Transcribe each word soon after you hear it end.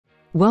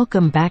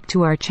Welcome back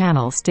to our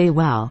channel. Stay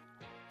well.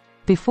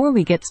 Before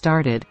we get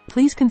started,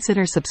 please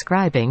consider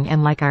subscribing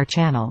and like our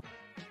channel.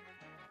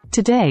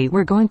 Today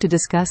we're going to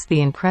discuss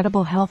the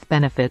incredible health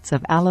benefits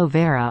of aloe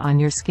vera on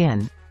your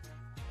skin.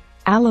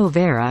 Aloe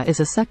vera is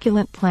a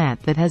succulent plant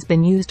that has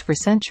been used for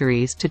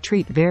centuries to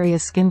treat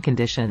various skin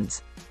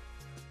conditions.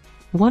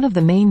 One of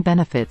the main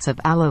benefits of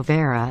aloe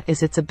vera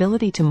is its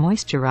ability to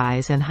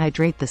moisturize and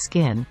hydrate the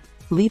skin,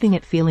 leaving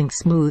it feeling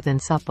smooth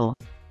and supple.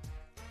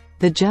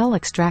 The gel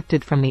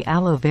extracted from the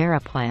aloe vera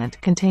plant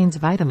contains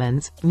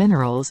vitamins,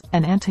 minerals,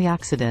 and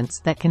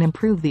antioxidants that can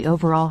improve the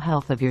overall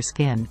health of your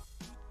skin.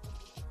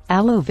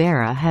 Aloe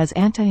vera has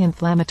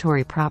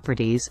anti-inflammatory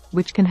properties,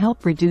 which can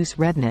help reduce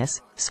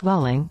redness,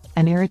 swelling,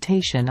 and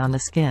irritation on the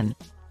skin.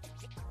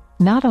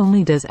 Not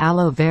only does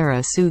aloe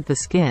vera soothe the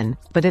skin,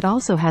 but it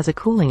also has a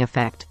cooling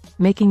effect,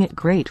 making it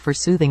great for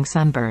soothing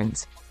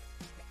sunburns.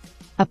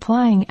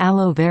 Applying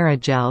aloe vera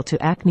gel to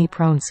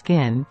acne-prone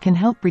skin can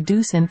help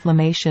reduce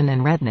inflammation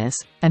and redness,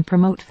 and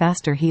promote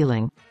faster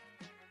healing.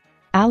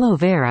 Aloe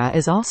vera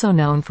is also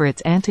known for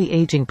its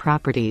anti-aging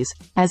properties,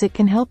 as it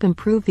can help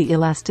improve the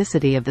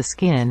elasticity of the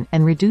skin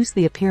and reduce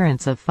the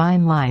appearance of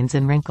fine lines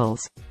and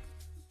wrinkles.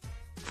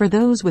 For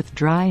those with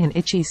dry and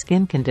itchy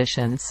skin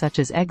conditions such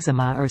as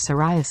eczema or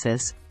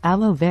psoriasis,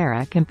 aloe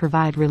vera can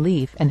provide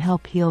relief and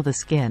help heal the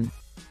skin.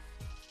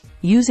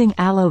 Using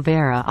aloe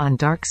vera on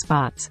dark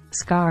spots,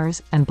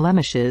 scars, and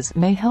blemishes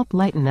may help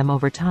lighten them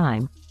over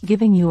time,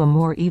 giving you a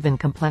more even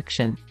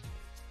complexion.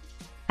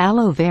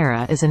 Aloe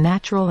vera is a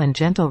natural and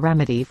gentle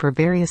remedy for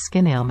various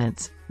skin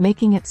ailments,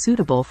 making it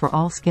suitable for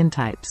all skin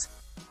types.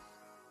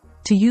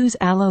 To use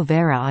aloe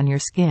vera on your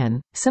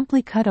skin,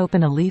 simply cut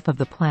open a leaf of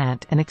the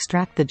plant and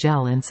extract the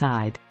gel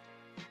inside.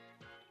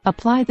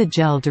 Apply the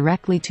gel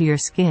directly to your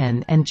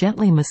skin and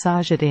gently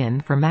massage it in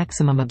for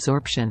maximum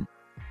absorption.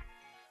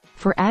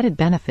 For added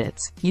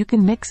benefits, you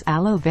can mix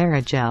aloe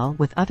vera gel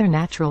with other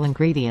natural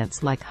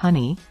ingredients like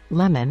honey,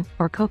 lemon,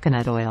 or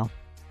coconut oil.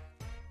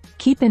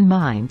 Keep in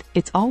mind,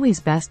 it's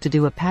always best to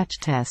do a patch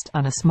test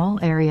on a small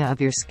area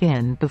of your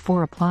skin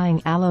before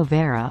applying aloe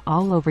vera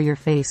all over your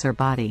face or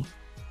body.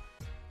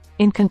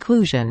 In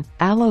conclusion,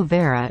 aloe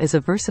vera is a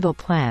versatile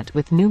plant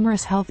with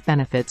numerous health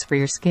benefits for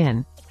your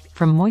skin,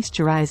 from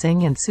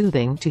moisturizing and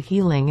soothing to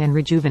healing and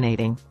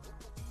rejuvenating.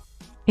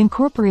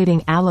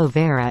 Incorporating aloe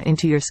vera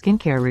into your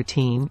skincare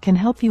routine can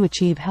help you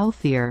achieve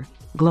healthier,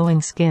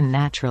 glowing skin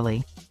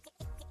naturally.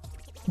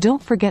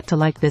 Don't forget to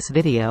like this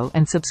video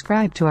and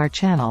subscribe to our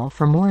channel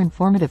for more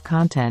informative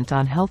content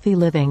on healthy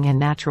living and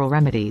natural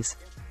remedies.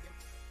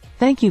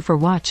 Thank you for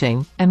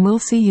watching, and we'll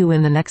see you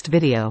in the next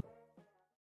video.